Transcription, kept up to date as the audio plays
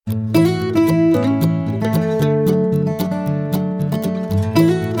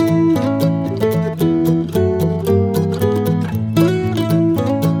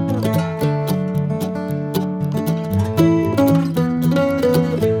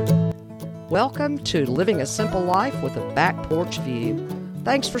Welcome to Living a Simple Life with a Back Porch View.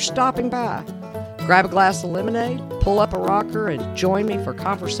 Thanks for stopping by. Grab a glass of lemonade, pull up a rocker, and join me for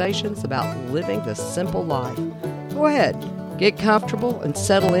conversations about living the simple life. Go ahead, get comfortable and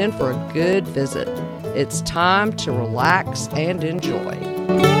settle in for a good visit. It's time to relax and enjoy.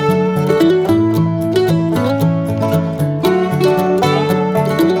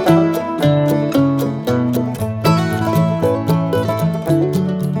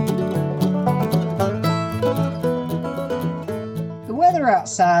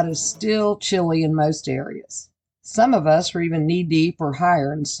 Outside is still chilly in most areas. Some of us are even knee-deep or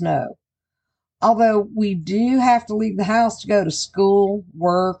higher in snow. Although we do have to leave the house to go to school,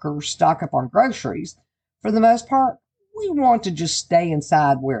 work, or stock up on groceries, for the most part, we want to just stay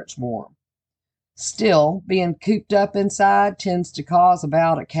inside where it's warm. Still, being cooped up inside tends to cause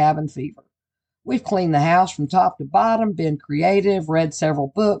about a cabin fever. We've cleaned the house from top to bottom, been creative, read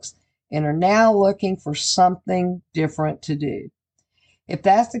several books, and are now looking for something different to do. If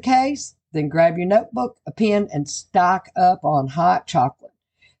that's the case, then grab your notebook, a pen, and stock up on hot chocolate.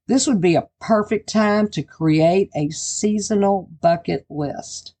 This would be a perfect time to create a seasonal bucket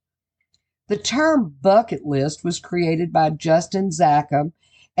list. The term bucket list was created by Justin Zackham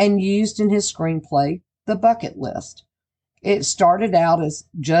and used in his screenplay, The Bucket List. It started out as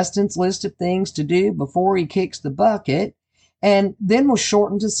Justin's list of things to do before he kicks the bucket, and then was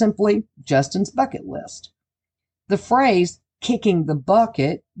shortened to simply Justin's Bucket List. The phrase kicking the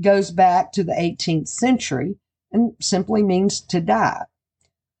bucket goes back to the 18th century and simply means to die.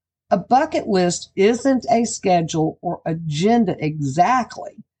 A bucket list isn't a schedule or agenda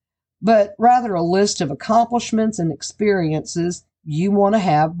exactly, but rather a list of accomplishments and experiences you want to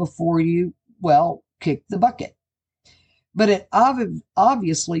have before you, kick the bucket. But it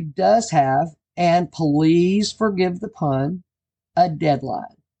obviously does have, and please forgive the pun, a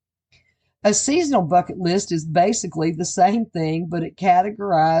deadline. A seasonal bucket list is basically the same thing, but it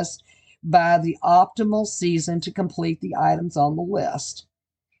categorized by the optimal season to complete the items on the list.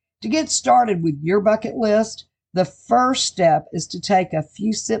 To get started with your bucket list, the first step is to take a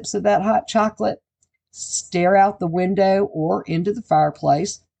few sips of that hot chocolate, stare out the window or into the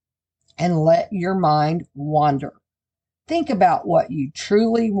fireplace, and let your mind wander. Think about what you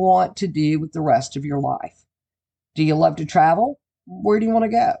truly want to do with the rest of your life. Do you love to travel? Where do you want to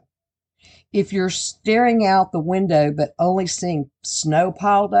go? If you're staring out the window but only seeing snow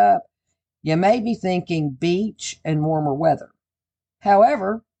piled up, you may be thinking beach and warmer weather.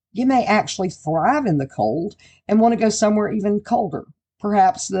 However, you may actually thrive in the cold and want to go somewhere even colder,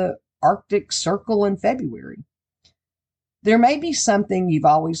 perhaps the Arctic Circle in February. There may be something you've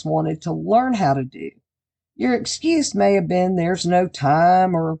always wanted to learn how to do. Your excuse may have been there's no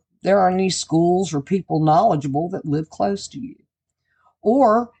time, or there aren't any schools or people knowledgeable that live close to you.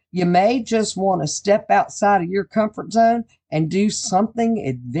 Or you may just want to step outside of your comfort zone and do something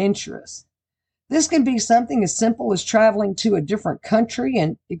adventurous. This can be something as simple as traveling to a different country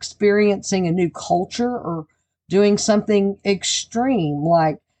and experiencing a new culture, or doing something extreme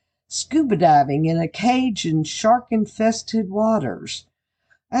like scuba diving in a cage in shark-infested waters.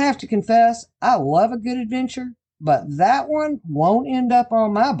 I have to confess, I love a good adventure, but that one won't end up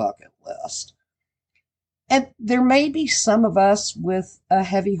on my bucket list. And there may be some of us with a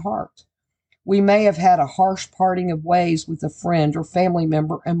heavy heart. We may have had a harsh parting of ways with a friend or family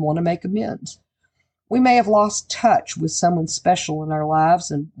member and want to make amends. We may have lost touch with someone special in our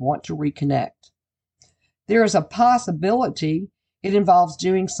lives and want to reconnect. There is a possibility it involves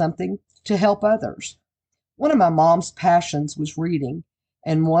doing something to help others. One of my mom's passions was reading,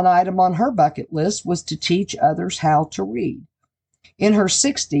 and one item on her bucket list was to teach others how to read. In her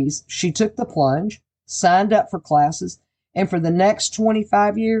 60s, she took the plunge, signed up for classes, and for the next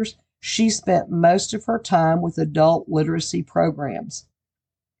 25 years, she spent most of her time with adult literacy programs.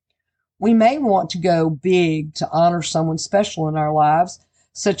 We may want to go big to honor someone special in our lives,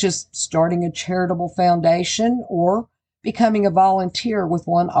 such as starting a charitable foundation or becoming a volunteer with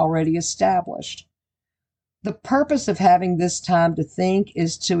one already established. The purpose of having this time to think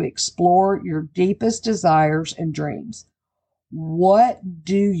is to explore your deepest desires and dreams. What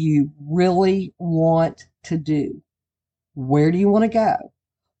do you really want to do? Where do you want to go?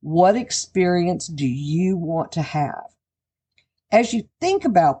 What experience do you want to have? As you think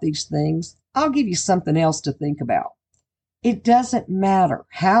about these things, I'll give you something else to think about. It doesn't matter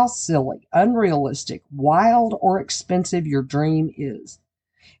how silly, unrealistic, wild, or expensive your dream is.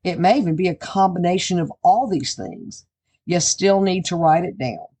 It may even be a combination of all these things. You still need to write it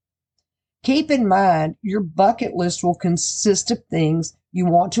down. Keep in mind, your bucket list will consist of things you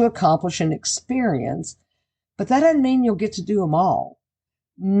want to accomplish and experience, but that doesn't mean you'll get to do them all.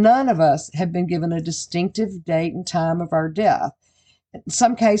 None of us have been given a distinctive date and time of our death. In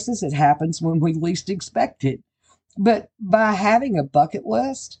some cases, it happens when we least expect it. But by having a bucket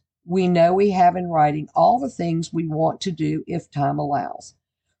list, we know we have in writing all the things we want to do if time allows.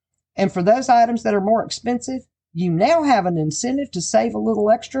 And for those items that are more expensive, you now have an incentive to save a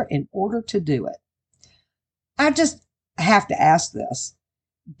little extra in order to do it. I just have to ask this.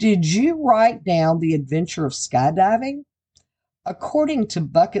 Did you write down the adventure of skydiving? According to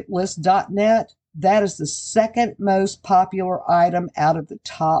bucketlist.net, that is the second most popular item out of the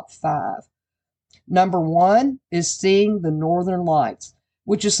top 5. Number 1 is seeing the Northern Lights,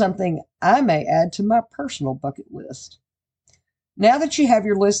 which is something I may add to my personal bucket list. Now that you have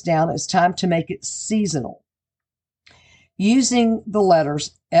your list down, it's time to make it seasonal. Using the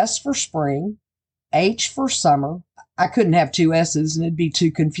letters S for spring, H for summer. I couldn't have 2 S's and it'd be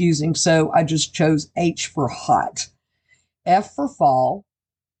too confusing, so I just chose H for hot. F for fall,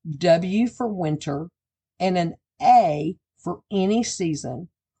 W for winter, and an A for any season.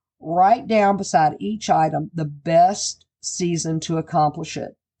 Write down beside each item the best season to accomplish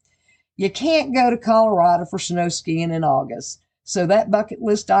it. You can't go to Colorado for snow skiing in August, so that bucket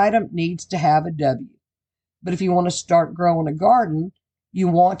list item needs to have a W. But if you want to start growing a garden, you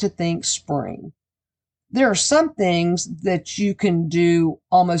want to think spring. There are some things that you can do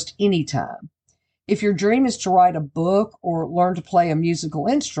almost any time. If your dream is to write a book or learn to play a musical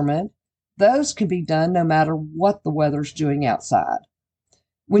instrument, those can be done no matter what the weather's doing outside.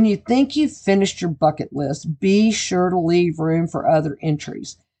 When you think you've finished your bucket list, be sure to leave room for other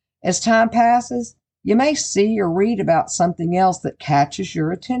entries. As time passes, you may see or read about something else that catches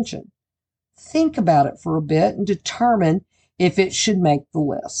your attention. Think about it for a bit and determine if it should make the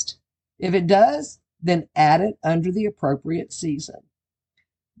list. If it does, then add it under the appropriate season.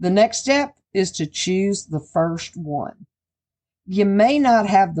 The next step is to choose the first one. You may not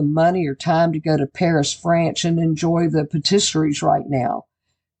have the money or time to go to Paris, France and enjoy the patisseries right now,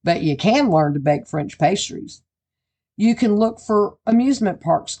 but you can learn to bake French pastries. You can look for amusement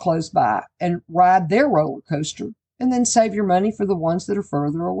parks close by and ride their roller coaster, and then save your money for the ones that are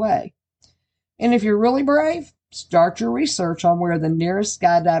further away. And if you're really brave, start your research on where the nearest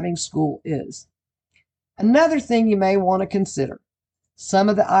skydiving school is. Another thing you may want to consider. Some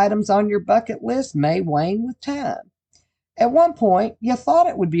of the items on your bucket list may wane with time. At one point, you thought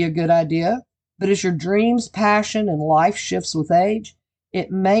it would be a good idea, but as your dreams, passion, and life shifts with age,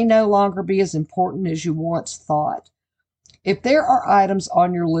 it may no longer be as important as you once thought. If there are items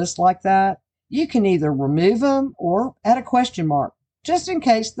on your list like that, you can either remove them or add a question mark, just in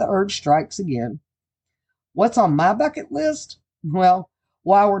case the urge strikes again. What's on my bucket list? Well,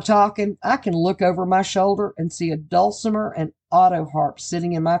 while we're talking, I can look over my shoulder and see a dulcimer and auto harp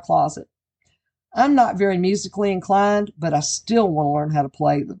sitting in my closet. I'm not very musically inclined, but I still want to learn how to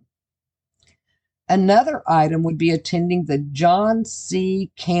play them. Another item would be attending the John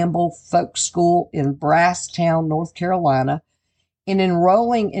C. Campbell Folk School in Brasstown, North Carolina, and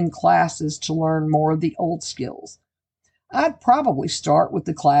enrolling in classes to learn more of the old skills. I'd probably start with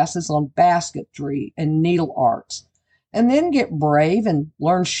the classes on basketry and needle arts, and then get brave and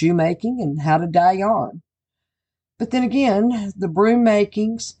learn shoemaking and how to dye yarn. But then again, the broom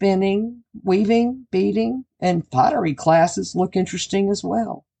making, spinning, weaving, beading, and pottery classes look interesting as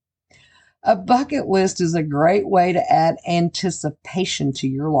well. A bucket list is a great way to add anticipation to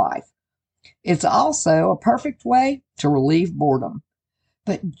your life. It's also a perfect way to relieve boredom.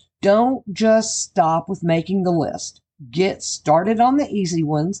 But don't just stop with making the list. Get started on the easy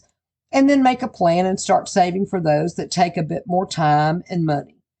ones, and then make a plan and start saving for those that take a bit more time and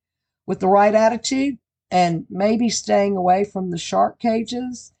money. With the right attitude, and maybe staying away from the shark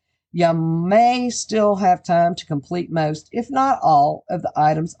cages, you may still have time to complete most, if not all, of the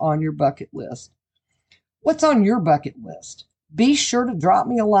items on your bucket list. What's on your bucket list? Be sure to drop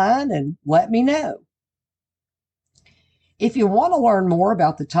me a line and let me know. If you want to learn more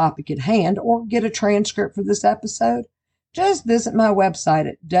about the topic at hand or get a transcript for this episode, just visit my website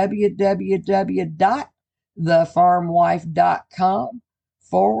at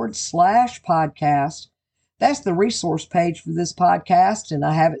www.thefarmwife.com/podcast. That's the resource page for this podcast, and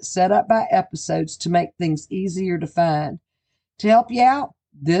I have it set up by episodes to make things easier to find. To help you out,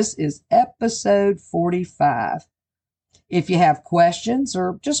 this is episode 45. If you have questions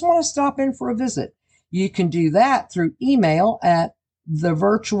or just want to stop in for a visit, you can do that through email at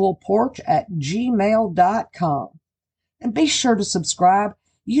thevirtualporch@gmail.com. And be sure to subscribe.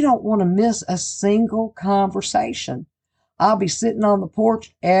 You don't want to miss a single conversation. I'll be sitting on the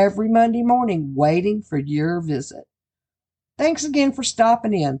porch every Monday morning waiting for your visit. Thanks again for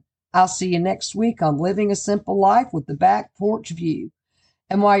stopping in. I'll see you next week on Living a Simple Life with the Back Porch View.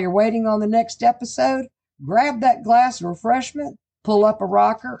 And while you're waiting on the next episode, grab that glass of refreshment, pull up a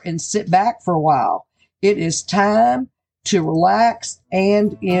rocker, and sit back for a while. It is time to relax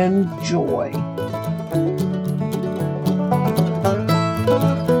and enjoy.